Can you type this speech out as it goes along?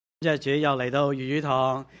謝主又嚟到粵語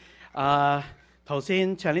堂。頭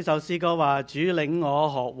先唱呢首詩歌話主領我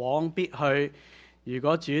何往必去，如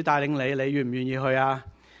果主帶領你，你願唔願意去啊？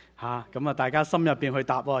咁啊，大家心入邊去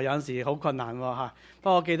答喎，有陣時好困難喎。不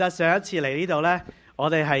過我記得上一次嚟呢度呢，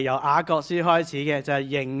我哋係由雅各書開始嘅，就係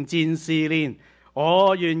迎戰試煉，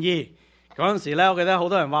我願意。嗰陣時呢，我記得好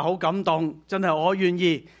多人話好感動，真係我願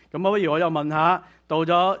意。咁不如我又問下，到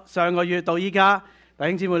咗上個月到依家，弟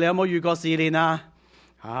兄姊妹你有冇遇過試煉啊？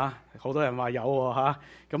好多人話有喎。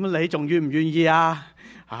咁你仲願唔願意啊？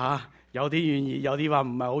有啲願意，有啲話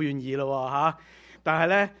唔係好願意咯。但係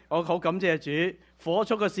呢，我好感謝主，火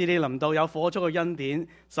速嘅試煉臨到，有火速嘅恩典，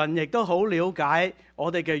神亦都好了解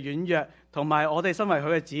我哋嘅軟弱，同埋我哋身為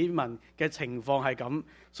佢嘅子民嘅情況係咁。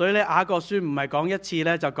所以呢，雅各書唔係講一次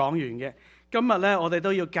呢就講完嘅。今日呢，我哋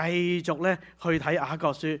都要繼續呢去睇雅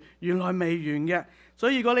各書，原來未完嘅。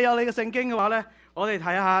所以如果你有你嘅聖經嘅話呢，我哋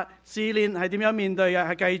睇下試煉係點樣面對嘅，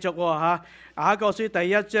係繼續喎。雅各書第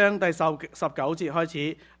一章第19節開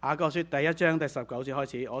始，雅各書第一章第19節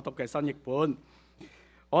開始，我讀嘅新譯本。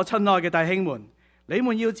我親愛嘅弟兄們，你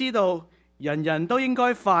們要知道，人人都應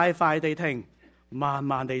該快快地聽，慢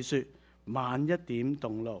慢地說，慢一點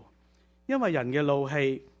動怒，因為人嘅怒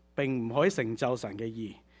氣並唔可以成就神嘅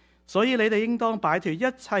義。所以你哋應當擺脫一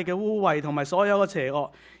切嘅污穢同埋所有嘅邪惡，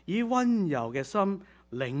以溫柔嘅心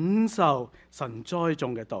領受神栽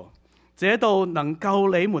種嘅道，這道能救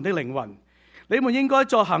你們的靈魂。你們應該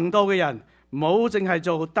做行道嘅人，唔好淨係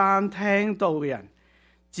做單聽道嘅人，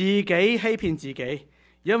自己欺騙自己。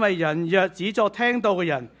因為人若只做聽道嘅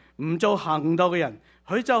人，唔做行道嘅人，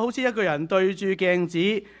佢就好似一個人對住鏡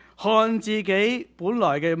子看自己本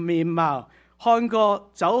來嘅面貌，看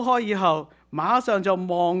過走開以後，馬上就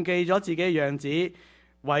忘記咗自己嘅樣子。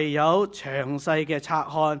唯有詳細嘅察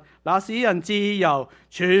看那使人自由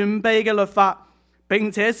全備嘅律法，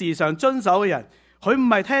並且時常遵守嘅人，佢唔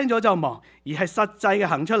係聽咗就忘，而係實際嘅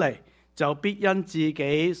行出嚟，就必因自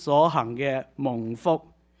己所行嘅蒙福。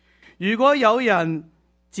如果有人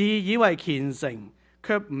自以為虔誠，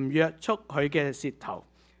卻唔約束佢嘅舌頭，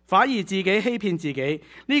反而自己欺騙自己，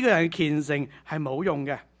呢個人嘅虔誠係冇用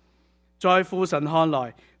嘅。在父神看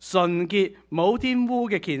來，純潔冇玷污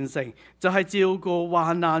嘅虔誠，就係照顧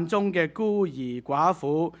患難中嘅孤兒寡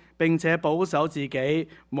婦，並且保守自己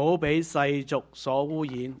冇俾世俗所污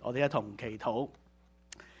染。我哋一同祈禱。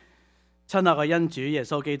親愛嘅恩主耶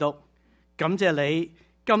穌基督，感謝你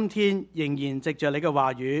今天仍然藉着你嘅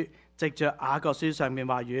話語，藉着雅各書上面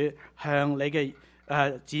話語，向你嘅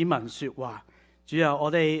子民說話。主啊，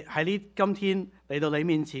我哋喺今天嚟到你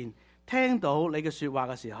面前，聽到你嘅說話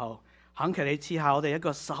嘅時候，懇求你賜下我哋一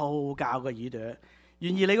個受教嘅耳朵，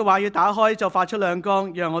願意你嘅話語打開就發出亮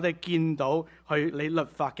光，讓我哋見到去你律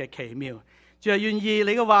法嘅奇妙。主啊，願意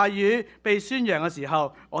你嘅話語被宣揚嘅時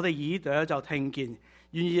候，我哋耳朵就聽見。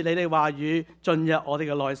願意你哋話語進入我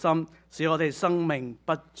哋嘅內心，使我哋生命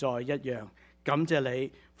不再一樣。感謝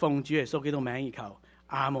你，奉主耶穌基督名而求，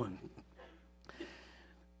阿門。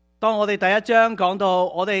當我哋第一章講到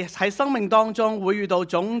我哋喺生命當中會遇到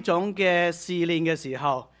種種嘅試煉嘅時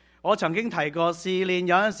候，我曾經提過試煉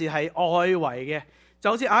有陣時係外圍嘅，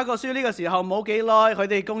就好似雅各書呢個時候冇幾耐，佢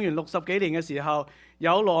哋公元60幾年嘅時候，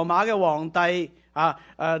有羅馬嘅皇帝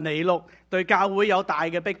尼祿對教會有大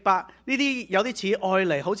嘅逼迫，呢啲有啲似愛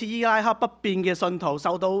嚟，好似伊拉克北邊嘅信徒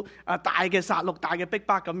受到大嘅殺戮、大嘅逼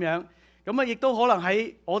迫咁樣。咁亦都可能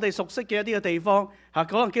喺我哋熟悉嘅一啲嘅地方，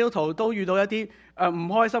可能基督徒都遇到一啲唔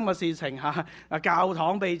開心嘅事情，教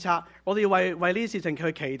堂被拆，我哋要為呢啲事情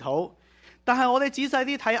去祈禱。但係我哋仔細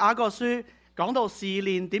啲睇雅各書，講到試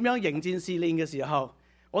煉點樣迎戰試煉嘅時候，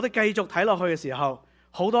我哋繼續睇落去嘅時候，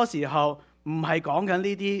好多時候唔係講緊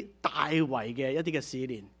呢啲大圍嘅一啲嘅試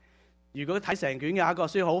煉。如果睇成卷嘅雅各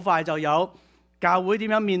書，好快就有教會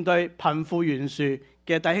點樣面對貧富懸殊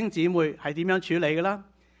嘅弟兄姊妹係點樣處理嘅啦，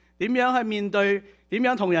點樣去面對，點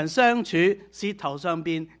樣同人相處，舌頭上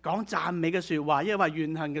邊講讚美嘅說話，抑或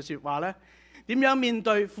怨恨嘅說話呢？點樣面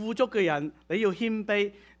對富足嘅人，你要謙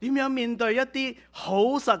卑？點樣面對一啲好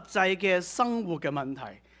實際嘅生活嘅問題？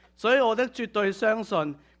所以我哋絕對相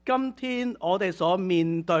信，今天我哋所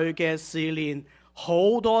面對嘅試煉，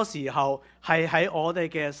好多時候係喺我哋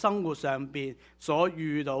嘅生活上邊所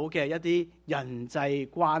遇到嘅一啲人際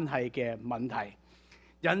關係嘅問題。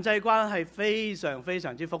人際關係非常非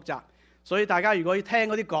常之複雜，所以大家如果要聽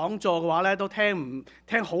嗰啲講座嘅話咧，都聽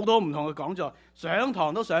好多唔同嘅講座，上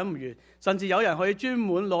堂都上唔完，甚至有人去專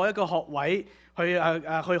門攞一個學位去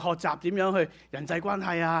學習點樣去人際關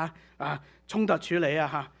係衝突處理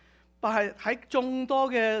但係喺眾多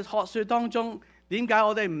嘅學說當中，點解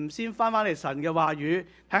我哋唔先翻嚟神嘅話語，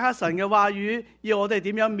睇下神嘅話語要我哋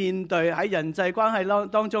點樣面對喺人際關係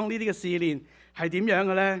當中呢啲嘅試煉？係點樣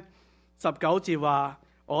嘅呢？19節話：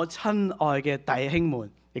我親愛嘅弟兄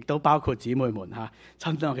們，亦都包括姊妹們嚇，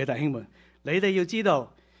親愛嘅弟兄們，你哋要知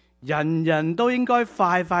道，人人都應該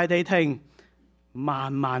快快地聽，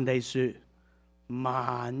慢慢地說，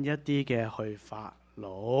慢一啲嘅去發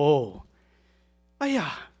怒。哎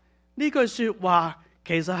呀，呢句說話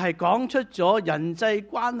其實係講出咗人際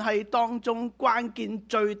關係當中關鍵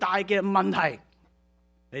最大嘅問題。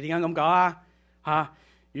你點解咁講啊？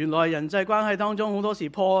原來人際關係當中好多時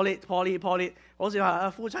破裂，好似話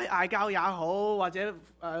夫妻嗌交也好，或者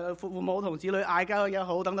父母同子女嗌交也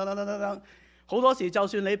好，等等，好多時就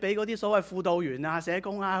算你俾嗰啲所謂輔導員啊、社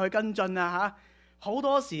工啊去跟進啊，好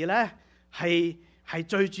多時咧係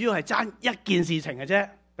最主要係爭一件事情嘅啫。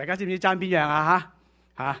大家知唔知爭邊樣啊？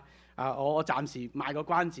我暫時賣個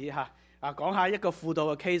關子講下一個輔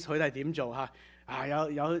導嘅 case， 佢哋係點做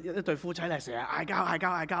有一對夫妻咧，成日嗌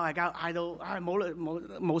到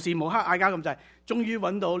無時無刻嗌交咁滯，終於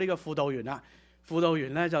揾到呢個輔導員啦。輔導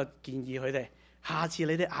員咧就建議佢哋，下次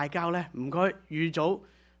你哋嗌交咧，唔該預早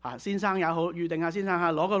先生也好，預定下先生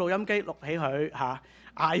攞個錄音機錄起佢嗌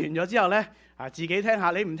完咗之後咧自己聽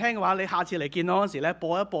下。你唔聽嘅話，你下次嚟見我嗰時咧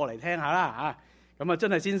播一播嚟聽下啦咁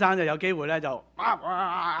真係先生就有機會咧就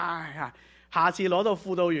下次攞到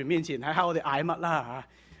輔導員面前睇下我哋嗌乜啦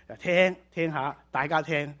聽下，大家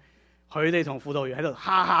聽，佢哋同輔導員喺度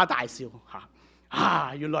哈哈大笑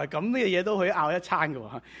原來咁嘅嘢都可以拗一餐嘅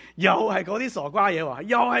喎，又係嗰啲傻瓜嘢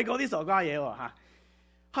喎，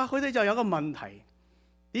佢哋就有個問題，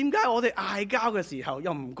點解我哋嗌交嘅時候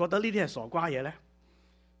又唔覺得呢啲係傻瓜嘢咧？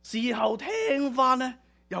事後聽翻咧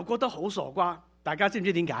又覺得好傻瓜，大家知唔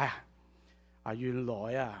知點解原來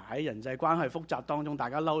喺人際關係複雜當中，大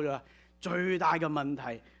家嬲咗，最大嘅問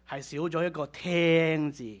題係少咗一個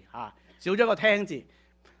聽字少咗一個聽字。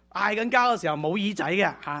嗌緊交嘅時候冇耳仔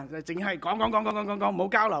嘅淨係講，冇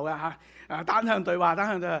交流嘅單向對話。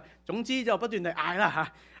總之就不斷地嗌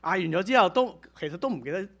啦嗌完咗之後其實都唔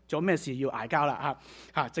記得咗咩事要嗌交啦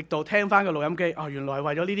直到聽翻個錄音機，原來係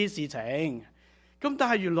為咗呢啲事情。咁但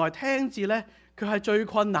係原來聽字咧，佢係最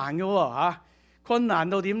困難嘅喎困難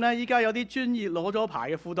到點咧？依家有啲專業攞咗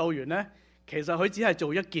牌嘅輔導員咧，其實佢只係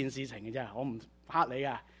做一件事情嘅啫。我唔呃你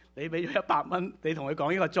噶，你俾咗100蚊，你同佢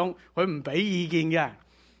講1個鐘，佢唔俾意見嘅。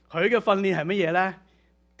佢嘅訓練係乜嘢咧？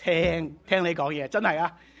聽你講嘢，真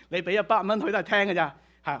係你俾100蚊，佢都係聽嘅咋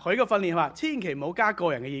佢嘅訓練話，千祈唔好加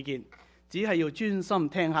個人嘅意見，只係要專心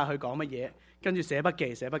聽下佢講乜嘢，跟住寫筆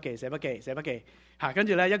記跟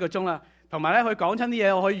住咧1個鐘啦。同埋咧，佢講親啲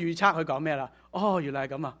嘢，我可以預測佢講咩啦。原來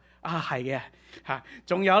係咁係嘅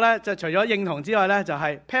仲有咧，就除咗認同之外咧，就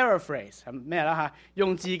係 paraphrase 係咩啦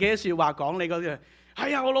用自己嘅説話講你嗰句。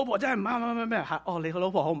我老婆真係唔啱咩你個老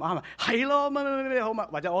婆好唔啱係咯咩好嘛？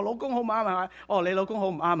或者我老公好唔啱係咪？你老公好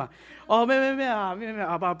唔啱咩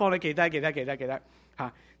幫你記低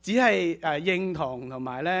只係認同同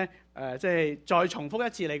埋咧即係再重複一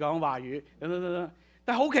次你講話語等。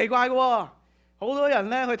但係好奇怪嘅好多人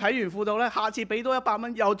咧去睇完輔導咧，下次俾多100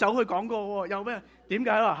蚊又走去講過又咩？點解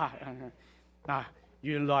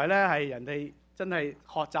原來咧係人哋真係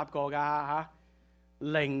學習過㗎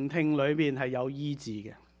聆聽裏面係有醫治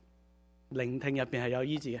嘅，聆聽入邊係有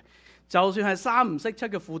醫治嘅。就算係3唔識7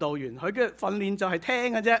嘅輔導員，佢嘅訓練就係聽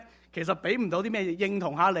嘅啫。其實俾唔到啲咩，認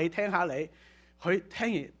同下你，聽下你。佢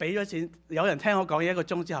聽完俾咗錢，有人聽我講嘢1個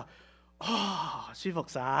鐘之後，舒服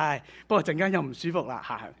晒。不過陣間又唔舒服啦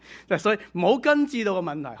所以冇根治到嘅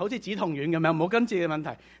問題，好似止痛丸咁樣冇根治嘅問題。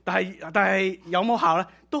但係有冇效咧？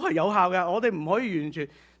都係有效嘅。我哋唔可以完全。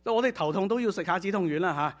我哋頭痛都要食下止痛丸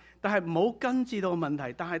啦但係冇根治到問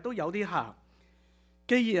題，但係都有啲效。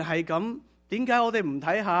既然係咁，點解我哋唔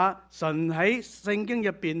睇下神喺聖經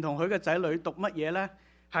入邊同佢嘅仔女讀乜嘢咧？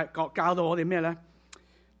係教導我哋咩咧？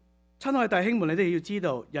親愛弟兄們，你哋要知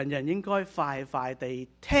道，人人應該快快地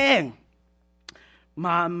聽，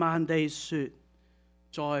慢慢地說，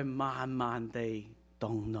再慢慢地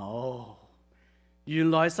動腦。原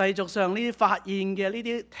來世俗上呢啲發現嘅呢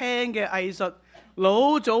啲聽嘅藝術，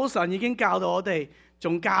老早神已經教導我哋，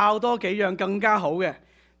仲教多幾樣更加好嘅，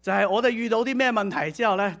就係我哋遇到啲咩問題之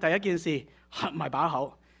後咧，第一件事合埋把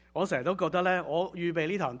口。我成日都覺得咧，我預備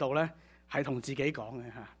呢堂道咧係同自己講嘅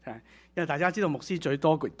因為大家知道牧師最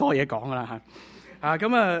多嘢講噶啦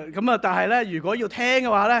咁但係咧，如果要聽嘅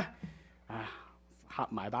話咧合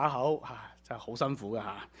埋把口真係好辛苦噶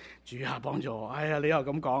主下幫助我。你又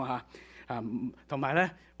咁講同埋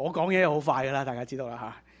咧，我講嘢好快噶啦，大家知道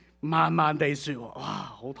啦慢慢地說，哇，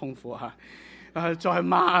好痛苦再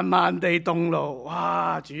慢慢地動怒，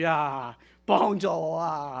哇，主幫助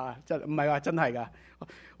我真唔係話真係噶。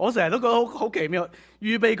我成日都覺得好奇妙，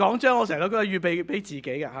預備講章，我成日都覺得預備俾自己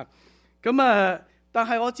嘅但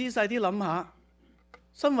係我仔細啲諗下，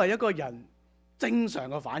身為一個人正常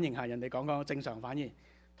嘅反應，人哋講正常反應，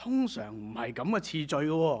通常唔係咁嘅次序嘅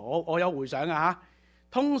喎。我有回想啊，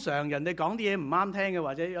通常人哋講啲嘢唔啱聽嘅，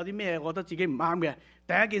或者有啲咩覺得自己唔啱嘅，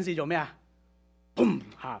第一件事做咩啊？砰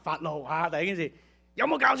嚇，發怒嚇，第一件事有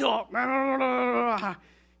冇搞錯？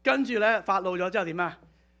跟住咧發怒咗之後點啊？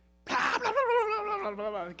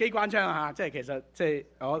機關槍啊！即係其實即係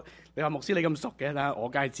你話牧師你咁熟嘅，我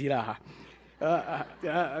梗係知啦嚇。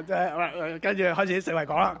跟住開始四圍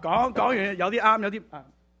講啦，講完有啲啱，有啲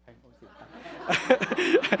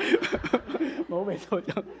冇味道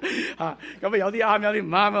咗嚇。咁有啲啱，有啲唔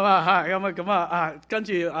啱啊嘛嚇。咁啊跟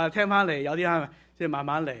住聽翻嚟有啲啱，即係慢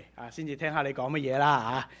慢嚟先至聽下你講乜嘢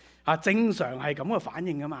啦嚇。正常係咁嘅反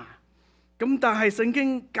應噶嘛。咁但係聖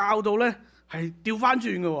經教導咧係調翻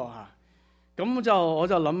轉嘅喎嚇。咁我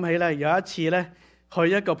就諗起咧，有一次咧去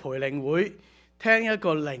一個培靈會聽一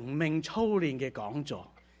個靈命操練嘅講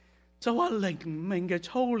座，就話靈命嘅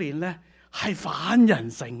操練咧係反人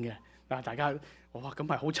性嘅。大家我話咁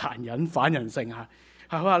係好殘忍反人性嚇。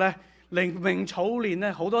佢話咧靈命操練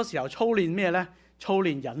咧好多時候操練咩咧？操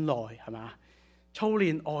練忍耐係嘛？操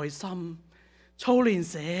練愛心，操練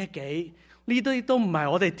捨己，呢啲都唔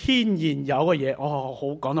係我哋天然有嘅嘢。好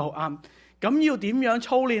講得好啱。咁要點樣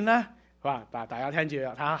操練咧？大家聽住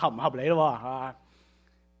睇下合唔合理咯喎，係嘛？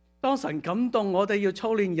當神感動我哋要操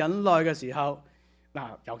練忍耐嘅時候，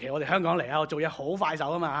尤其我哋香港嚟我做嘢好快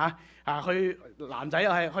手啊嘛嚇。去男仔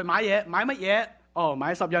又係去買嘢，買乜嘢？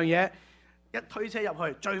買10樣嘢，一推車入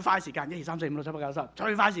去最快時間1、2、3、4、5、6、7、8、9、10，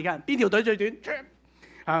最快時間邊條隊最短？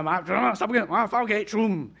係嘛？10個人翻屋企，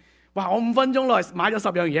哇！我5分鐘內買咗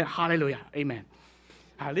10樣嘢，哈利路亞 ，Amen。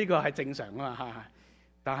呢個係正常啊嘛嚇。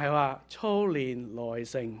但係話操練耐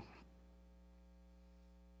性。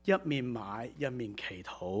一面買一面祈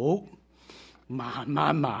禱，慢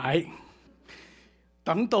慢買，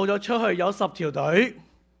等到咗出去有10條隊，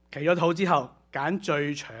祈咗禱之後揀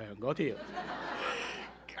最長嗰條，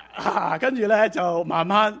跟住咧就慢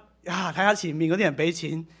慢睇下前面嗰啲人俾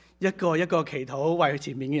錢，一個一個祈禱為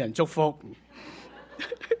前面嘅人祝福，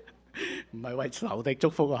唔係為仇敵祝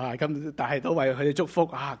福啊！咁但係都為佢哋祝福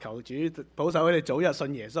啊！求主保守佢哋早日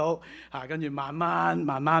信耶穌跟住慢慢。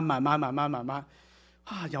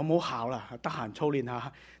有冇效啦？得閒操練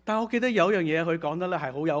下。但係我記得有樣嘢佢講得咧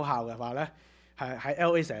係好有效嘅，話咧係喺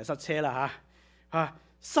LA 成日塞車啦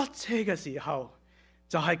塞車嘅時候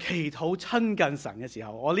就係祈禱親近神嘅時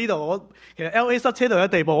候。我其實 LA 塞車到一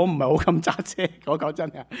地步，我唔係好敢揸車。講真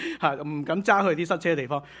嘅唔敢揸去啲塞車嘅地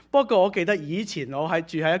方。不過我記得以前我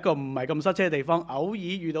住喺一個唔係咁塞車嘅地方，偶爾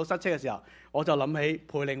遇到塞車嘅時候，我就諗起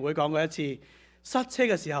培靈會講過一次，塞車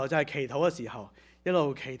嘅時候就係祈禱嘅時候。一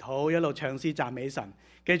路祈禱，一路唱詩讚美神。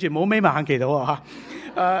記住冇眯埋眼祈禱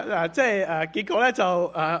結果咧就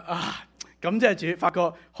感謝主，發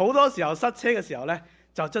覺好多時候塞車嘅時候咧，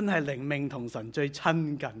就真係靈命同神最親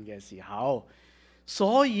近嘅時候。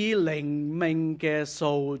所以靈命嘅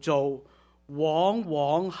塑造往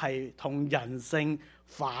往係同人性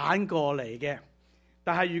反過嚟嘅。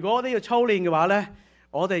但係如果我哋要操練嘅話咧，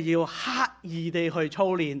我哋要刻意地去操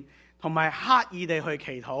練，同埋刻意地去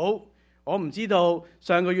祈禱。我唔知道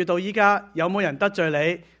上個月到依家有冇人得罪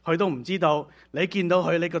你，佢都唔知道。你見到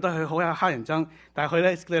佢，你覺得佢好有黑人憎，但係佢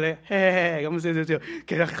咧對你嘿咁笑，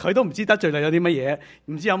其實佢都唔知得罪你有啲乜嘢，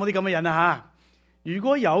唔知有冇啲咁嘅人啊。如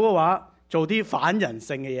果有嘅話，做啲反人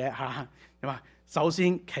性嘅嘢係嘛？首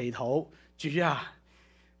先祈禱，主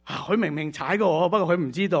佢明明踩過我，不過佢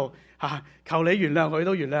唔知道求你原諒佢，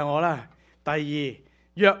都原諒我啦。第二，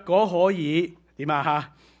若果可以點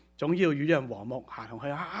總要與人和睦同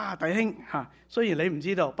佢弟兄雖然你唔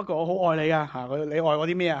知道，不過我好愛你噶你愛我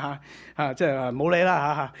啲咩即係冇理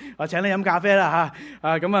啦我請你飲咖啡啦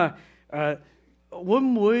會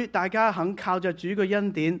唔會大家肯靠着主嘅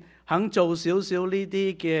恩典，肯做少少呢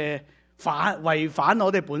啲嘅違反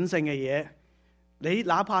我哋本性嘅嘢？你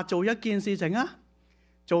哪怕做一件事情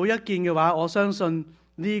做一件嘅話，我相信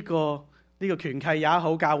呢個團契也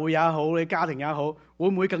好，教會也好，你家庭也好，會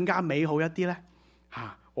唔會更加美好一啲呢？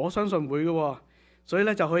我相信會嘅，所以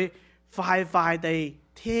咧就去快快地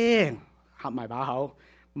聽，合埋把口，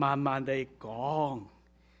慢慢地講，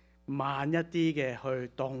慢一啲嘅去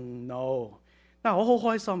動怒。我好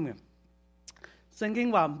開心嘅，聖經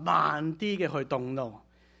話慢啲嘅去動怒。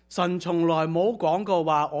神從來冇講過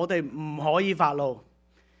話我哋唔可以發怒，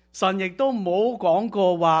神亦都冇講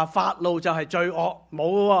過話發怒就係罪惡，冇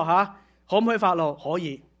嘅可唔可以發怒？可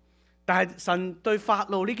以，但係神對發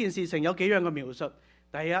怒呢件事情有幾樣嘅描述。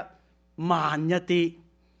第一，慢一啲，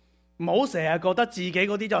唔好成日覺得自己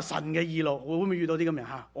嗰啲就係神嘅義怒。會唔會遇到啲咁嘅人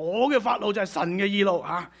我嘅發怒就係神嘅義怒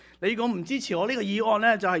你如果唔支持我呢個議案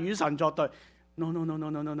咧，就係與神作對。No，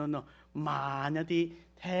慢一啲，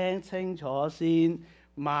聽清楚先，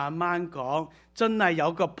慢慢講，真係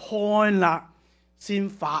有個 point 啦，先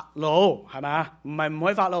發怒，係咪啊？唔係唔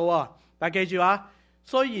可以發怒喎，但係記住啊，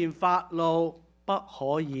雖然發怒不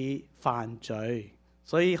可以犯罪，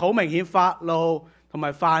所以好明顯發怒同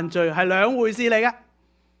埋犯罪係兩回事嚟嘅。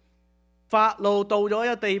發怒到咗一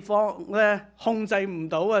個地方咧，控制唔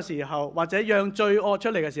到嘅時候，或者讓罪惡出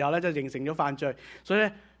嚟嘅時候咧，就形成咗犯罪。所以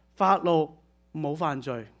咧，發怒冇犯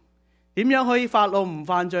罪。點樣可以發怒唔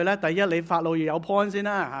犯罪咧？第一，你發怒要有 point 先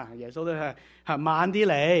啦嚇。耶穌都係慢啲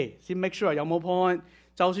嚟，先 make sure 有冇 point。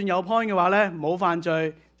就算有 point 嘅話咧，冇犯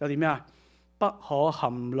罪就點樣？不可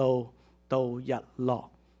含怒到日落，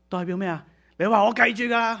代表咩啊？你話我記住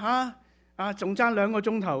㗎嚇，仲爭2個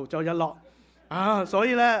鐘頭就日落。所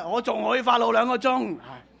以咧，我仲可以發怒2個鐘。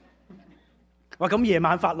哇，咁夜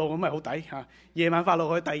晚發怒咁咪好抵嚇！夜晚發怒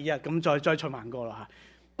可以第2日咁再循環過啦嚇。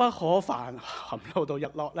不可含怒到日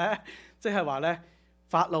落咧，即係話咧，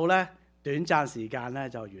發怒咧短暫時間咧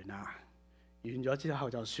就完啦，完咗之後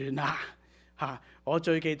就算啦嚇。我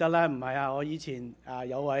最記得咧，唔係啊，我以前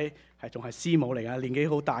有位仲係師母嚟㗎，年紀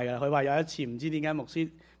好大㗎。佢話有一次唔知點解牧師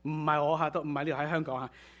唔係我嚇，都唔係呢度喺香港嚇，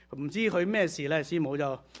唔知佢咩事咧，師母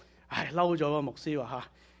就嬲咗個牧師喎嚇，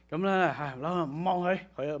咁咧嬲唔望佢，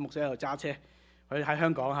佢個牧師喺度揸車，佢喺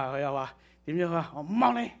香港嚇，佢又話點樣？佢話我唔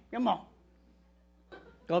望你，一望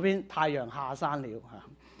嗰邊太陽下山了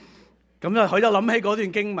嚇，咁佢就諗起嗰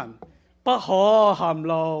段經文，不可含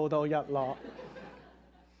怒到日落。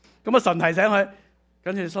咁神提醒佢，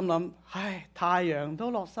跟住心諗，太陽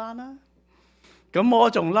都落山啦，咁我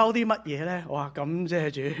仲嬲啲乜嘢咧？哇，感謝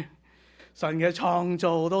主，神嘅創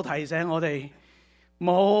造都提醒我哋。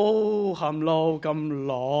冇含怒咁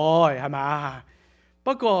耐，係咪？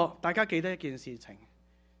不過大家記得一件事情，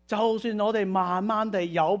就算我哋慢慢地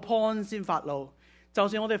有 point 先發怒，就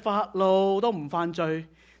算我哋發怒都唔犯罪，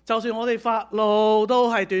就算我哋發怒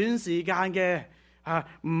都係短時間嘅，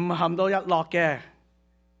唔含到日落嘅。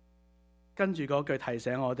跟住嗰句提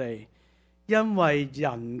醒我哋，因為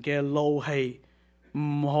人嘅怒氣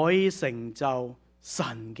唔可以成就神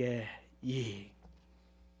嘅義。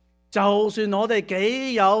就算我哋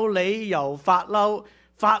幾有理由發嬲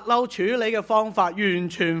處理嘅方法完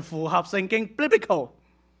全符合聖經 biblical，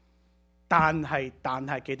 但係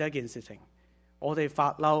記得一件事情，我哋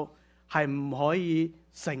發嬲係唔可以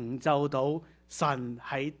成就到神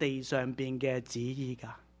喺地上邊嘅旨意㗎。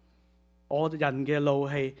我人嘅怒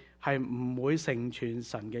氣係唔會成全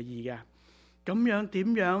神嘅義嘅。咁樣點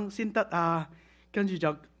樣先得啊？跟住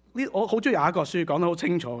就我好中意雅各書講得好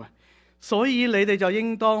清楚嘅。所以你哋就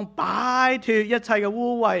應當擺脫一切嘅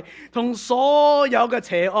污穢同所有嘅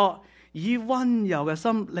邪惡，以溫柔嘅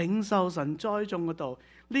心領受神栽種嘅道。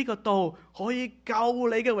呢個道可以救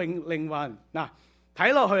你嘅靈魂。嗱，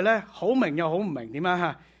睇落去咧好明又好唔明，點樣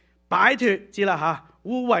嚇？擺脫知啦嚇，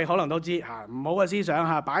污穢可能都知嚇，唔好嘅思想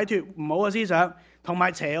嚇，擺脫唔好嘅思想，同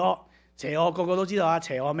埋邪惡個個都知道啊，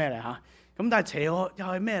邪惡咩嚟嚇？咁但係邪惡又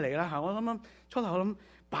係咩嚟咧嚇？我諗初頭諗。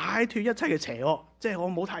擺脫一切嘅邪惡，即係我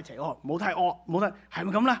冇太邪惡，冇太惡，冇得係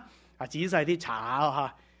咪咁啦？仔細啲查下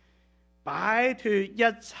嚇，擺脫一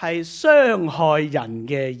切傷害人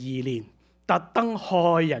嘅意念，特登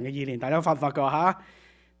害人嘅意念，大家發唔發覺嚇？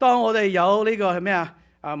當我哋有呢個係咩啊？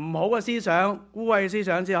唔好嘅思想、污穢嘅思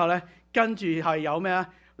想之後咧，跟住係有咩啊？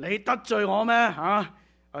你得罪我咩嚇？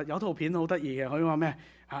有套片好得意嘅，佢話咩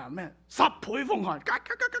咩10倍奉還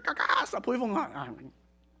，10倍奉還啊！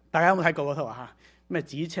大家有冇睇過嗰套啊？咩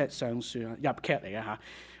咫尺上樹啊，入劇嚟嘅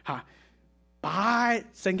嚇，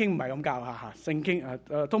聖經唔係咁教嚇，聖經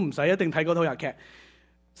都唔使一定睇嗰套日劇。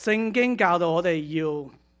聖經教導我哋要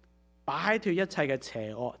擺脫一切嘅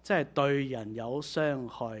邪惡，即係對人有傷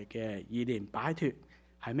害嘅意念。擺脫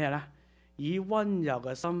係咩咧？以溫柔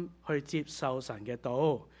嘅心去接受神嘅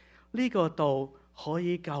道，呢個道可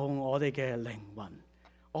以救我哋嘅靈魂。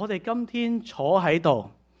我哋今天坐喺度，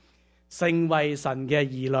成為神嘅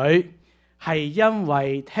兒女，係因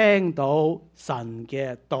為聽到神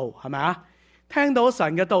嘅道，係咪啊？聽到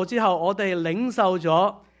神嘅道之後，我哋領受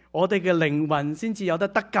咗，我哋嘅靈魂先至有得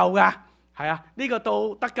救噶，係啊？呢個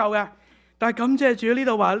道得救嘅。但係感謝主呢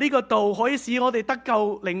度話，呢個道可以使我哋得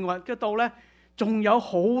救靈魂嘅道呢，仲有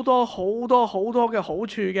好多嘅好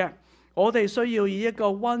處嘅。我哋需要以一個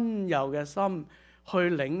溫柔嘅心去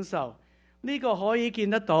領受呢個，可以見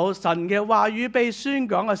得到神嘅話語被宣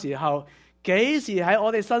講嘅時候。幾時喺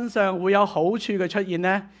我哋身上會有好處嘅出現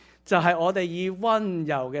呢？就係我哋以溫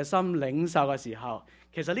柔嘅心領受嘅時候。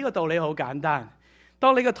其實呢個道理好簡單。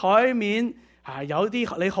當你個台面有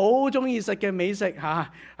啲你好中意食嘅美食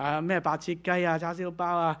咩白切雞啊、叉燒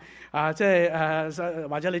包即係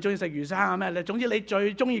或者你中意食魚生啊咩？總之你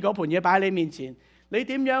最中意嗰盤嘢擺喺你面前，你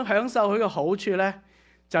點樣享受佢嘅好處咧？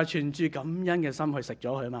就係存住感恩嘅心去食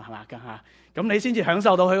咗佢嘛，係嘛？咁你先至享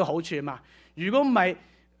受到佢嘅好處嘛。如果唔係，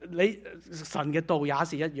你神嘅道也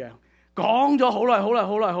是一樣，講咗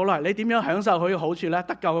好耐，你點樣享受佢嘅好處咧？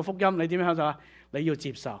得救嘅福音，你點樣享受啊？你要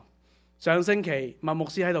接受。上星期麥牧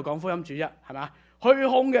師喺度講福音主日，係嘛？虛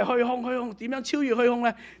空嘅虛空，點樣超越虛空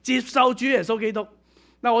咧？接受主耶穌基督。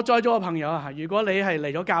嗱，我在座嘅朋友啊，如果你係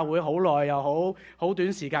嚟咗教會好耐又好，好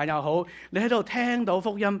短時間又好，你喺度聽到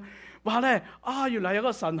福音，話咧原來有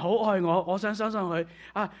個神好愛我，我想相信佢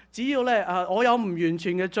啊！只要咧我有唔完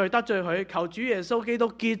全嘅罪得罪佢，求主耶穌基督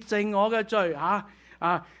潔淨我嘅罪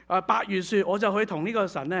白如雪，我就可以同呢個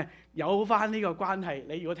神咧有翻呢個關係。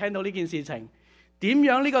你如果聽到呢件事情，點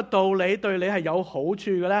樣呢個道理對你係有好處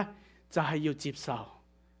嘅咧？就係要接受，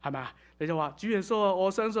係咪啊？你就話主耶穌啊，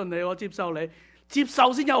我相信你，我接受你。接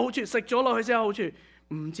受先有好處，食咗落去先有好處。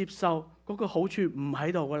唔接受嗰個好處唔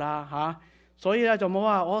喺度噶啦，所以咧就冇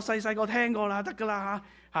話我細個聽過啦，得噶啦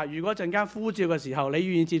嚇。如果陣間呼召嘅時候，你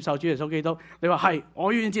願意接受主耶穌基督，你話係，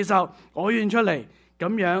我願意接受，我願意出嚟，咁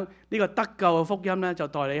樣呢個得救嘅福音咧就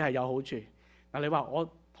對你係有好處。嗱，你話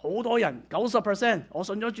我好多人90%，我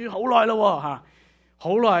信咗主好耐咯嚇，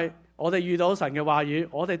好耐我哋遇到神嘅話語，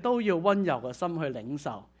我哋都要溫柔嘅心去領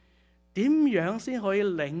受。點樣先可以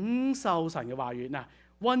領受神嘅話語？嗱，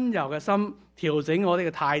溫柔嘅心調整我哋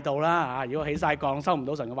嘅態度啦嚇。如果起晒槓收唔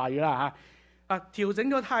到神嘅話語啦嚇。調整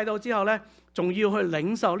咗態度之後咧，仲要去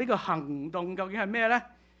領受呢個行動究竟係咩咧？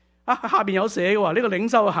下邊有寫嘅喎，呢個領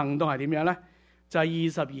受嘅行動係點樣咧？就係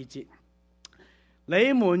22節，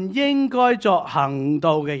你們應該作行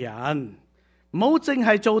道嘅人，唔好淨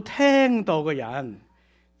係做聽道嘅人，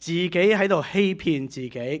自己喺度欺騙自己。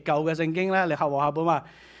舊嘅聖經咧，你合和合本話。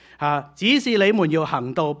只是你們要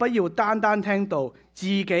行道，不要單單聽道，自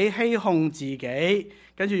己欺哄自己。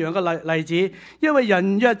跟住用個例子，因為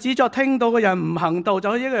人若只作聽道嘅人，唔行道，就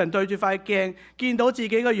好似一個人對住塊鏡，見到自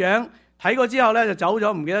己個樣，睇過之後咧就走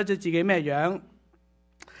咗，唔記得咗自己咩樣。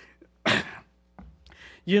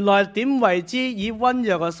原來點為之以溫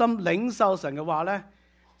柔嘅心領受神嘅話咧？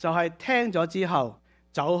就係聽咗之後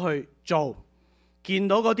走去做，見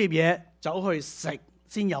到嗰碟嘢走去食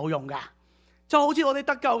先有用噶。就好似我哋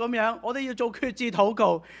得救咁樣，我哋要做決志禱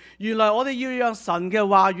告。原來我哋要讓神嘅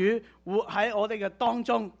話語活喺我哋嘅當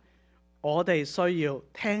中，我哋需要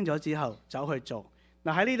聽咗之後走去做。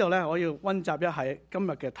嗱，喺呢度咧，我要溫習一下今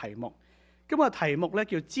日嘅題目。今日題目咧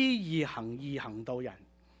叫知易行易行道人。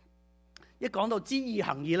一講到知易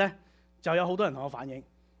行易咧，就有好多人同我反映：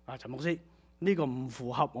陳牧師，呢個唔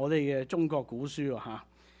符合我哋嘅中國古書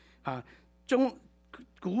喎。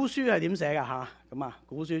古書係點寫噶咁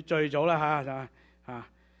古書最早啦就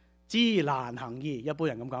知難行易，一般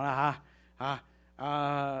人咁講啦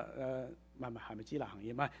唔係咪知難行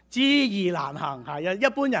易？唔係知易難行一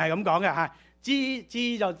般人係咁講嘅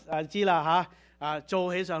知就知啦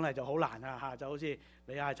做起上嚟就好難就好似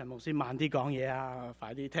你陳牧師慢啲講嘢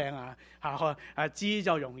快啲聽知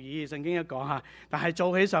就容易，聖經一講但係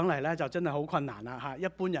做起上嚟咧就真係好困難啦一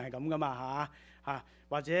般人係咁噶嘛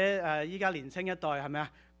或者依家年青一代係咪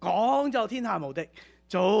講就天下無敵，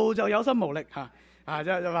做就有心無力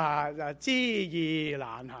就話知易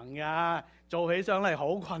難行噶，做起上嚟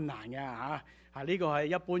好困難嘅呢個係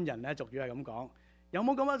一般人咧俗語係咁講。有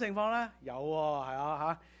冇咁嘅情況咧？有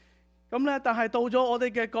係咁咧，但係到咗我哋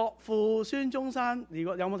嘅國父孫中山，如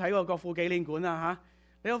果有冇睇過國父紀念館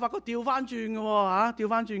你有發覺調翻轉嘅喎調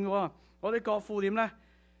翻轉嘅喎。我哋國父點咧？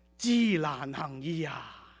知難行易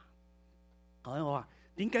我話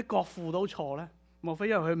點解國父都錯咧？莫非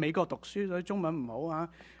因為佢去美國讀書所以中文唔好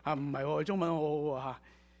唔係佢中文好好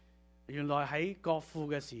原來喺國父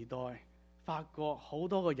嘅時代，法國好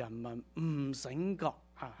多個人民唔醒覺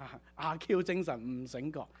阿 Q 精神唔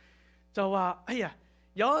醒覺，就話哎呀，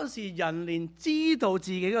有陣時人連知道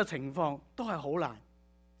自己嘅情況都係好難，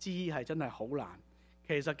知係真係好難。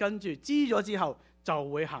其實跟住知咗之後就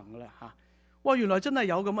會行啦哇！原來真係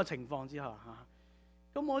有咁嘅情況之下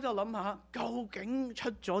咁我就諗下，究竟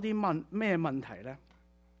出咗啲咩問題呢？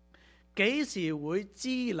幾時會知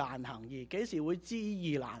難行易？幾時會知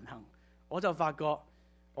易難行？我就發覺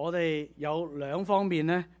我哋有兩方面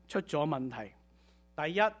咧出咗問題。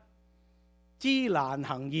第一，知難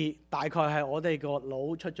行易大概係我哋個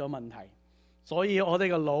腦出咗問題，所以我哋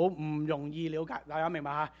個腦唔容易了解。大家明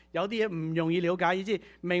白有啲嘢唔容易了解，以致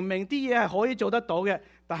明明啲嘢係可以做得到嘅，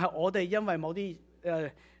但係我哋因為某啲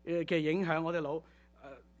嘅影響，我哋腦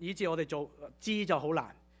以致我哋知就好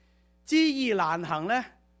難。知易難行咧，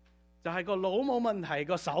就係個腦冇問題，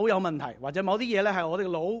個手有問題，或者某啲嘢咧係我哋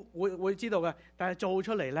個腦會知道嘅，但係做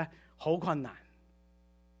出嚟咧好困難。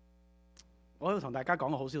我要同大家講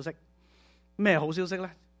個好消息。咩好消息咧？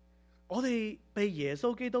我哋被耶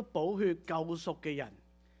穌基督寶血救贖嘅人，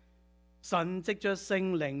神藉着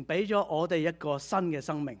聖靈俾咗我哋一個新嘅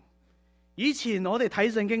生命。以前我哋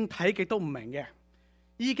睇聖經睇極都唔明嘅，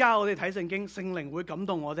依家我哋睇聖經，聖靈會感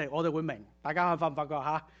動我哋會明。大家發唔發覺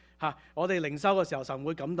吓？我哋靈修嘅時候，神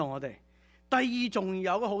會感動我哋。第二，仲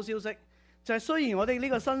有個好消息，就係雖然我哋呢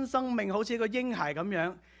個新生命好似一個嬰孩咁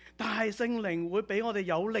樣，但係聖靈會俾我哋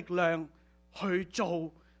有力量去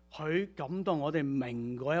做佢感動我哋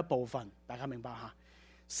明嗰一部分。大家明白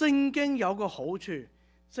吓？聖經有個好處，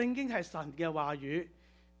聖經係神嘅話語。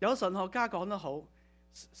有神學家講得好，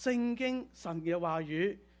聖經神嘅話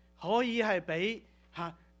語可以係俾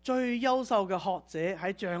最優秀嘅學者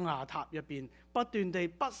喺象牙塔入邊不斷地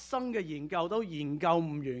畢生嘅研究都研究唔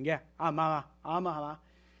完嘅，啱唔啱啊？啱啊，係嘛？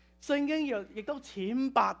聖經亦都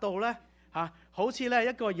淺白到咧好似咧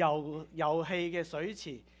一個遊戲嘅水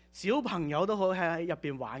池，小朋友都好喺入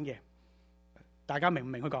邊玩嘅。大家明唔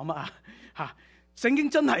明佢講乜啊？聖經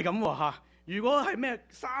真係咁喎。如果係咩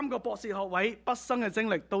3個博士學位畢生嘅精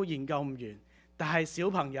力都研究唔完，但係小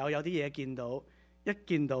朋友有啲嘢一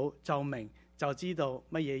見到就明，就知道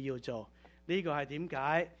乜嘢要做。呢個係點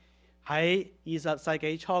解喺20世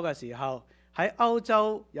紀初嘅時候，喺歐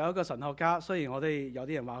洲有一個神學家，雖然我哋有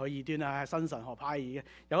啲人話佢異端啊，新神學派嘅，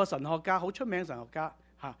有個神學家好出名嘅神學家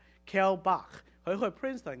Karl Barth， 佢去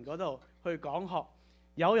Princeton 嗰度去講學，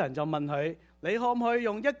有人就問佢：你可唔可以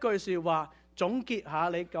用一句説話總結下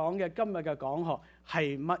你講嘅今日嘅講學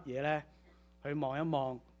係乜嘢呢？佢望一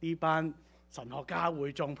望呢班神學家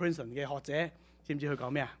會眾 Princeton 嘅學者，知唔知佢講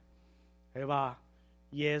咩啊？佢話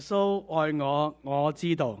耶穌愛我，我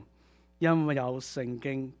知道，因為有聖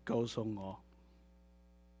經告訴我。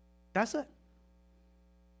That's it。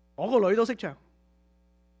我個女都識唱。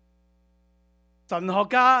神學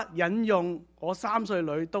家引用我3歲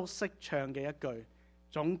女都識唱嘅一句，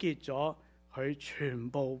總結咗佢全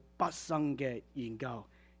部畢生嘅研究。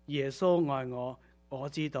耶穌愛我，我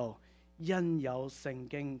知道，因有聖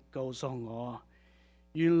經告訴我。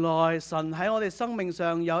原來神喺我哋生命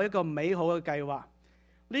上有一個美好嘅計劃。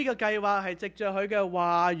呢個計劃係藉着佢嘅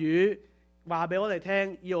話語話俾我哋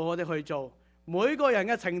聽，要我哋去做。每個人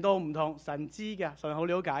嘅程度唔同，神知嘅，神好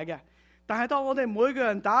了解嘅。但係當我哋每個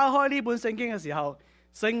人打開呢本聖經嘅時候，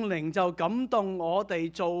聖靈就感動我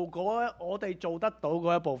哋做我哋做得到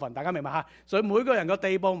嗰一部分。大家明白吓？所以每個人嘅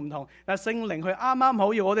地步唔同，但係聖靈佢啱啱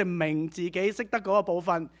好要我哋明自己識得嗰個部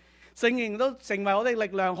分，聖靈都成為我哋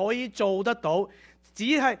力量可以做得到。只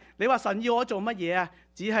係你話神要我做乜嘢啊？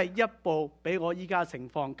只係一步比我依家情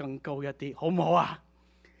況更高一啲，好唔好啊？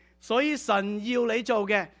所以神要你做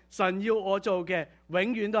嘅，神要我做嘅，永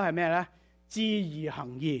遠都係咩呢？知易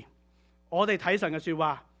行易。我哋睇神嘅說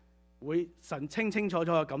話，會神清清楚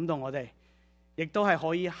楚嘅感動我哋，亦都係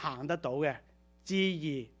可以行得到嘅。知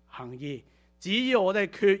易行易，只要我哋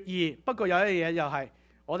決意。不過有一樣嘢就係，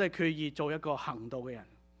我哋決意做一個行道嘅人，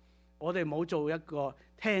我哋冇做一個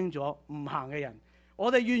聽咗唔行嘅人。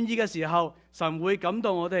我哋願意嘅時候，神會感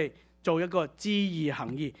動我哋做一個知易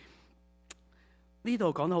行易。呢度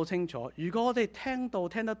講得好清楚。如果我哋聽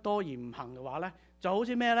得多而唔行嘅話呢，就好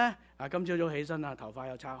似咩呢？今朝早起身啊，頭髮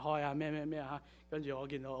又拆開啊，咩跟住我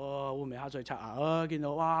見到烏眉蝦碎刷牙，見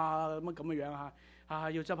到哇乜咁嘅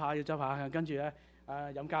樣要執下，跟住咧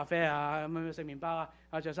飲咖啡啊，食麵包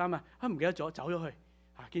着衫唔記得咗走咗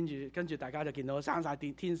去，跟住大家就見到生晒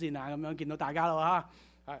天線啊，咁樣見到大家咯。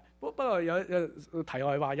不過有題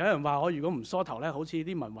外話，有人話我如果唔梳頭咧，好似啲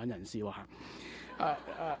民運人士喎。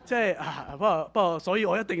即係不過，所以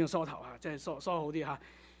我一定要梳頭即係梳好啲嚇。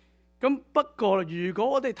咁不過，如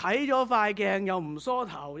果我哋睇咗塊鏡又唔梳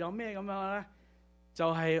頭又咩咁樣咧，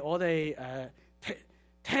就係我哋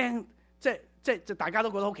聽即大家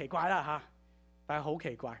都覺得好奇怪啦嚇。但係好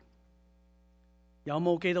奇怪，有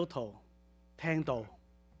冇基督徒聽到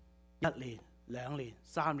1年、2年、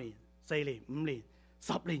3年、4年、5年、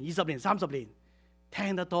10年、20年、30年，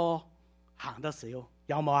聽得多行得少，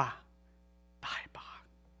有冇啊？大把。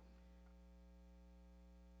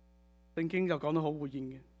聖經就講得好回應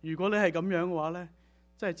嘅。如果你係咁樣嘅話咧，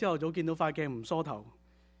即係朝頭早見到塊鏡唔梳頭，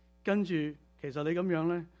跟住其實你咁樣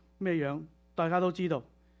咧咩樣，大家都知道。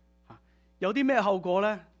有啲咩後果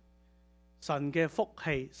咧？神嘅福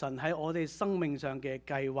氣，神喺我哋生命上嘅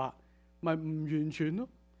計劃，咪唔完全咯，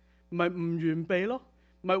咪唔完備咯，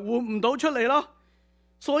咪活唔到出嚟咯。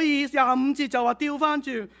所以25節就話調翻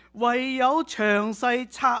轉，唯有詳細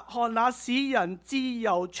察看那使人自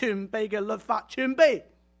由全備嘅律法，全備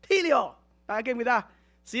Telio， 大家記唔記得啊？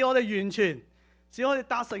使我哋完全，使我哋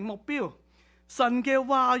達成目標。神嘅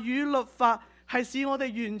話語律法係使我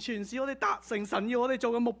哋完全，使我哋達成神要我哋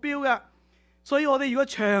做嘅目標嘅。所以我哋如果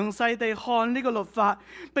詳細地看呢個律法，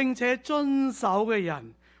並且遵守嘅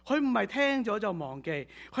人，佢唔係聽咗就忘記，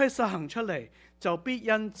佢係實行出嚟，就必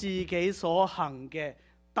因自己所行嘅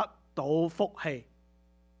得到福氣。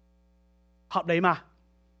合理嘛？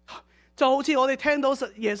就好似我哋聽到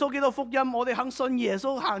耶穌基督福音，我哋肯信耶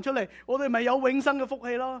穌行出嚟，我哋咪有永生嘅福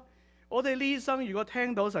氣咯。我哋呢生如果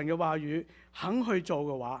聽到神嘅話語，肯去做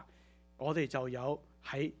嘅話，我哋就有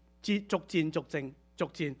喺逐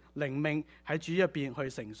漸靈命喺主入邊去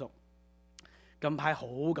成熟。近排好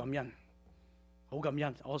感恩，好感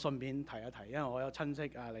恩。我順便提一提，因為我有親戚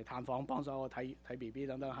嚟探訪，幫手我睇 BB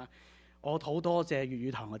等等嚇。我好多謝粵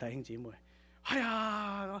語堂嘅弟兄姊妹。哎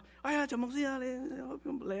呀，陳牧師啊，你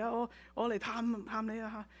嚟啊！我嚟探你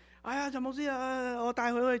啊嚇！哎呀，陳牧師啊，我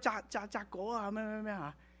帶佢去摘果啊！咩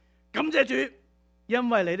嚇！感謝主，因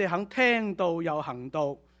為你哋肯聽到又行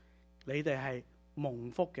道，你哋係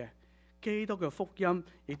蒙福嘅。基督嘅福音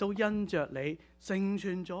亦都因着你成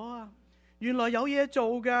全咗啊！原來有嘢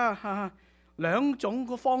做噶嚇，兩種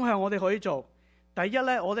個方向我哋可以做。第一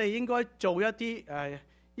咧，我哋應該做一啲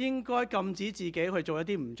應該禁止自己去做一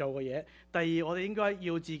啲唔做嘅嘢。第二，我哋應該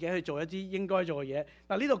要自己去做一啲應該做嘅嘢。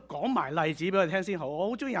嗱，呢度講埋例子俾我哋聽先好。我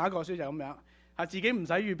好中意有一個書就係咁樣嚇，自己唔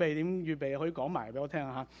使預備，點預備可以講埋俾我聽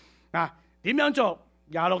嚇。點樣做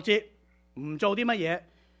？26節，唔做啲乜嘢？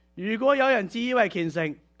如果有人自以為虔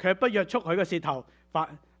誠，卻不約束佢嘅舌頭，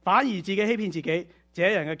反而自己欺騙自己，這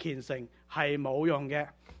人嘅虔誠係冇用嘅。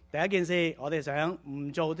第一件事，我哋想唔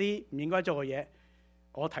做啲唔應該做嘅嘢，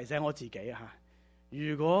我提醒我自己嚇。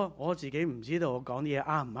如果我自己唔知道我講啲嘢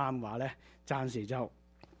啱唔啱嘅話咧，暫時就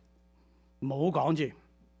冇講住。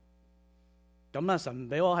咁神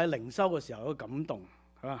俾我喺靈修嘅時候有個感動，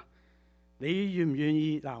係嘛？你願唔願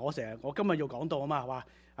意？我今日要講到啊嘛，話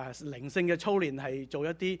靈性嘅操練係做一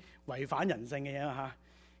啲違反人性嘅嘢嚇。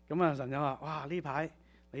咁神就話：哇！呢排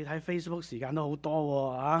你睇 Facebook 時間都好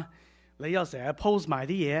多喎，你又成日 post 埋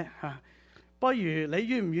啲嘢嚇，不如你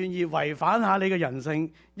願唔願意違反下你嘅人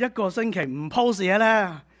性，一個星期唔 post 嘢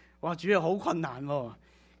咧？哇！主要好困難喎。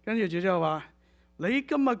跟住主就話：你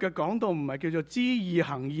今日嘅講道唔係叫做知易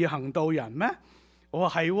行易行道人咩？我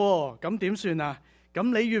話係喎，咁點算啊？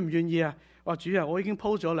咁你願唔願意啊？哇！主啊，我已經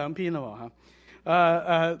post 咗2篇啦嚇。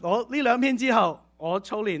我呢2篇之後，我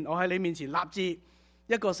操練，我喺你面前立志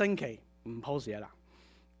1個星期唔 post 嘢啦。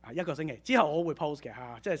1個星期之後我會 post 嘅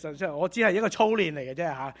嚇，即係我只係一個操練嚟嘅啫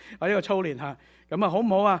嚇，我一個操練嚇。咁好唔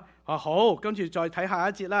好啊？好，跟住再睇下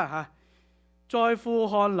一節啦嚇。在父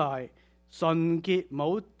看來，純潔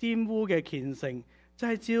冇玷污嘅虔誠，就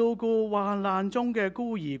係照顧患難中嘅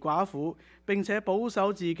孤兒寡婦，並且保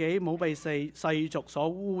守自己冇被世俗所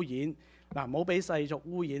污染。冇俾世俗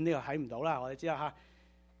污染呢個睇唔到啦，我哋知啦嚇。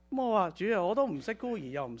咁我話主啊，我都唔識孤兒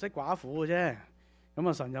又唔識寡婦嘅啫。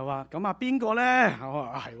咁神就話：咁邊個咧？我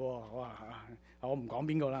話係，我唔講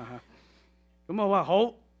邊個啦嚇。咁我話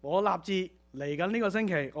好，我立志嚟緊呢個星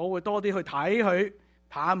期，我會多啲去睇佢、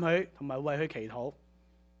探佢，同埋為佢祈禱。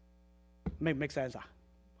make 唔 make sense 啊？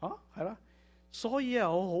係啦。所以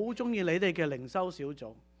我好中意你哋嘅靈修小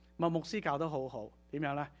組，牧師教得好好。點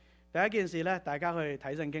樣咧？第一件事咧，大家去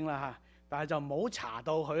睇聖經啦嚇。但係就唔好查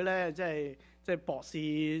到佢咧，即係博士，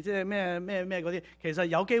即係咩嗰啲。其實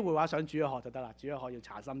有機會話上主日學就得啦，主日學要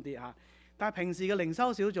查深啲嚇。但係平時嘅靈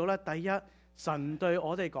修小組咧，第一，神對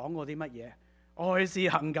我哋講過啲乜嘢？愛是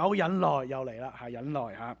恒久忍耐，又嚟啦嚇，忍耐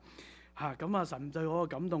嚇。咁神對我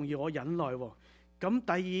嘅感動要我忍耐喎。咁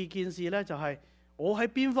第二件事咧就係我喺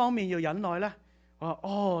邊方面要忍耐咧？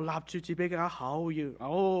我話立住自己嘅口要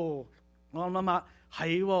我諗下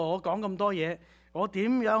係喎，我講咁多嘢。我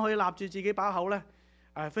點樣去立住自己把口呢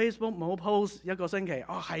？Facebook 冇 post 1個星期，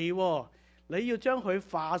係你要將佢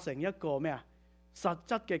化成一個咩啊？實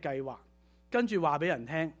質嘅計劃，跟住話俾人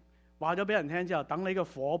聽，話咗俾人聽之後，等你個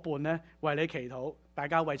夥伴呢為你祈禱，大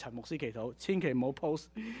家為陳牧師祈禱，千祈唔好 post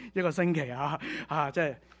 1個星期即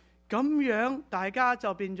係咁樣，大家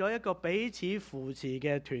就變咗一個彼此扶持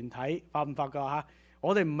嘅團體，發唔發覺嚇？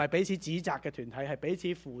我哋唔係彼此指責嘅團體，係彼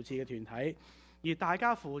此扶持嘅團體，而大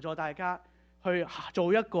家輔助大家。去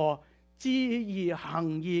做一個知易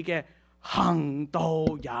行易嘅行道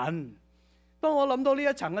人。當我諗到呢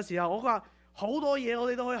一層嘅時候，我話好多嘢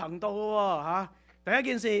我哋都可以行道嘅喎。第一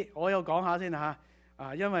件事我又講下先嚇。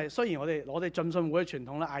因為雖然我哋浸信會嘅傳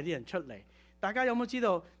統咧，嗌啲人出嚟，大家有冇知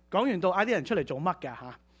道講完道嗌啲人出嚟做乜㗎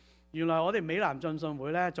嚇？原來我哋美南浸信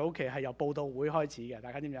會咧，早期係由佈道會開始嘅，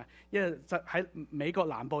大家知唔知啊？因為喺美國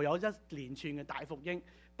南部有一連串嘅大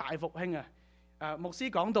復興啊！牧師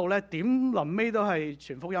講到咧，點臨尾都係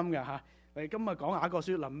傳福音嘅嚇。你今日講雅各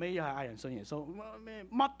書，臨尾又係嗌人信耶穌，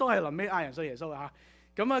乜都係臨尾嗌人信耶穌嚇。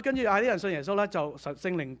咁跟住嗌啲人信耶穌咧，就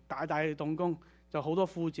聖靈大大動工，就好多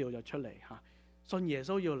呼召就出嚟嚇。信耶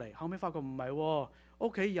穌要嚟，後尾發覺唔係喎，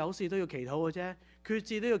屋企有事都要祈禱嘅啫。決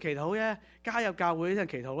志都要祈禱嘅，加入教會先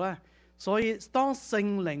係祈禱咧。所以當聖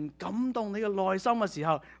靈感動你嘅內心嘅時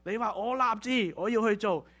候，你話我立志，我要去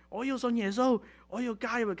做，我要信耶穌，我要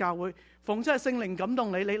加入教會。逢親係聖靈感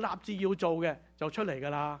動你，你立志要做嘅就出嚟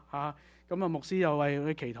㗎啦嚇。咁啊，牧師又為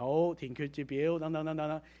佢祈禱、填決志表等等等等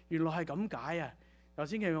等。原來係咁解啊！頭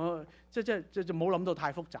先其實我即冇諗到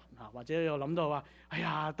太複雜嚇，或者又諗到話，哎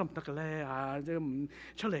呀得唔得嘅咧嚇？即唔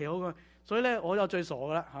出嚟好過。所以咧，我就最傻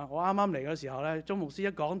㗎啦嚇！我啱啱嚟嘅時候咧，鍾牧師一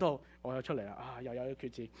講到，我又出嚟啦又有決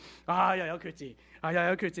志，又有決志，又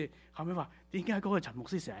有決志。後尾話點解嗰個陳牧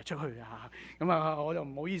師成日出去啊？咁啊，我就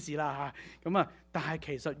唔好意思啦嚇。咁啊，但係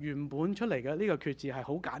其實原本出嚟嘅呢個決志係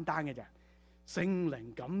好簡單嘅啫。聖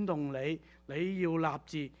靈感動你，你要立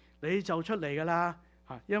志，你就出嚟㗎啦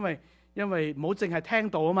嚇。因為唔好淨係聽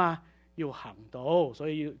到啊嘛，要行到，所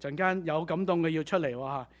以要陣間有感動嘅要出嚟喎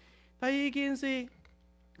嚇。第二件事。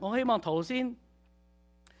我希望頭先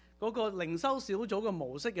嗰個靈修小組嘅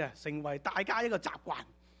模式嘅，成為大家一個習慣。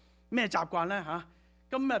咩習慣咧嚇？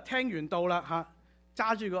今日聽完道啦嚇，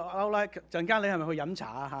揸住個歐拉，陣間你係咪去飲茶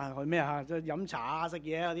啊嚇？去咩啊？即係飲茶啊、食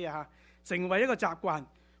嘢嗰啲啊嚇，成為一個習慣。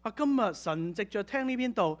今日神藉著聽呢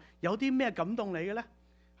篇道，有啲咩感動你嘅咧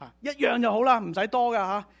嚇？一樣就好啦，唔使多噶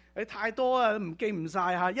嚇。你太多啊，唔記唔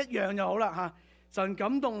晒嚇，一樣就好啦嚇。神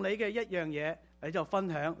感動你嘅一樣嘢，你就分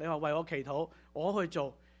享。你話為我祈禱，我去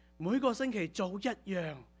做。每個星期做一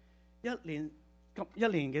樣，一年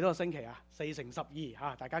幾多個星期啊？4乘12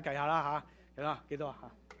嚇，大家計下啦嚇，幾多啊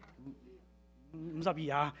嚇？52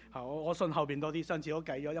嚇，我信後邊多啲，上次我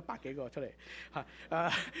計咗100幾個出嚟嚇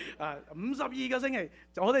，52個星期，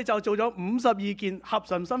我哋就做咗52件合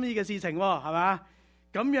神心意嘅事情喎，係嘛？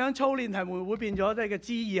咁樣操練係會唔會變咗即係嘅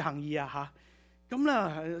知易行易啊嚇？咁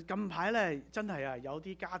咧近排咧真係啊，有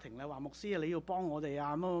啲家庭咧話牧師啊，你要幫我哋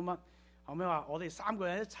啊乜。後尾話我哋3個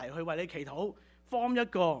人一齊去為你祈禱 ，form 一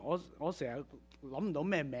個我成日諗唔到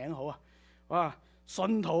咩名好啊！哇，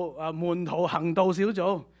信徒門徒行道小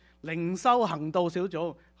組、靈修行道小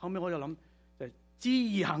組，後尾我就諗知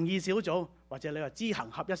易行易小組，或者你話知行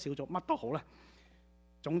合一小組，乜都好啦。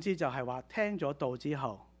總之就係話聽咗道之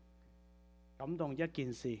後，感動一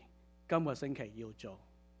件事，今個星期要做。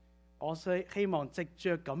我希望藉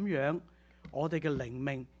著咁樣，我哋嘅靈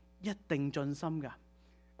命一定進深噶。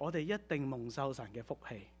我哋一定蒙受神嘅福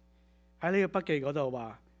氣。喺呢個筆記嗰度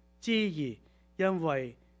話，知易因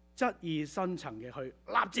為執意深層嘅去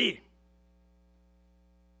立志，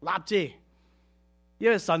因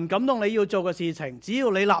為神感動你要做嘅事情，只要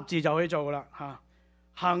你立志就可以做噶啦嚇。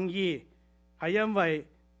行易係因為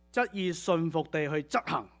執意順服地去執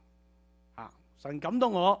行嚇。神感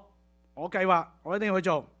動我計劃，我一定要去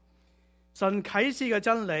做。神啟示嘅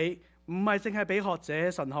真理唔係淨係俾學者、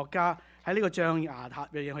神學家喺呢個象牙塔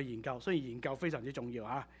嘅嘢去研究，雖然研究非常之重要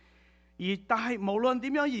嚇，但係無論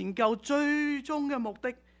點樣研究，最終嘅目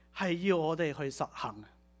的係要我哋去實行，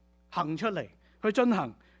行出嚟去進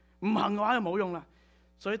行，唔行嘅話就冇用啦。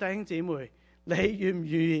所以弟兄姊妹，你願唔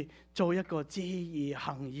願意做一個知易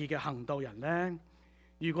行易嘅行道人呢？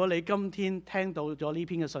如果你今天聽到咗呢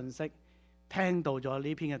篇嘅信息，聽到咗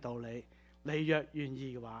呢篇嘅道理，你若願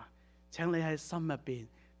意嘅話，請你喺心入邊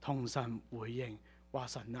同神回應，話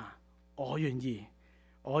神啊，我願意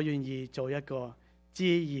做一個知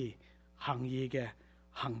易行易嘅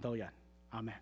行道人。阿們。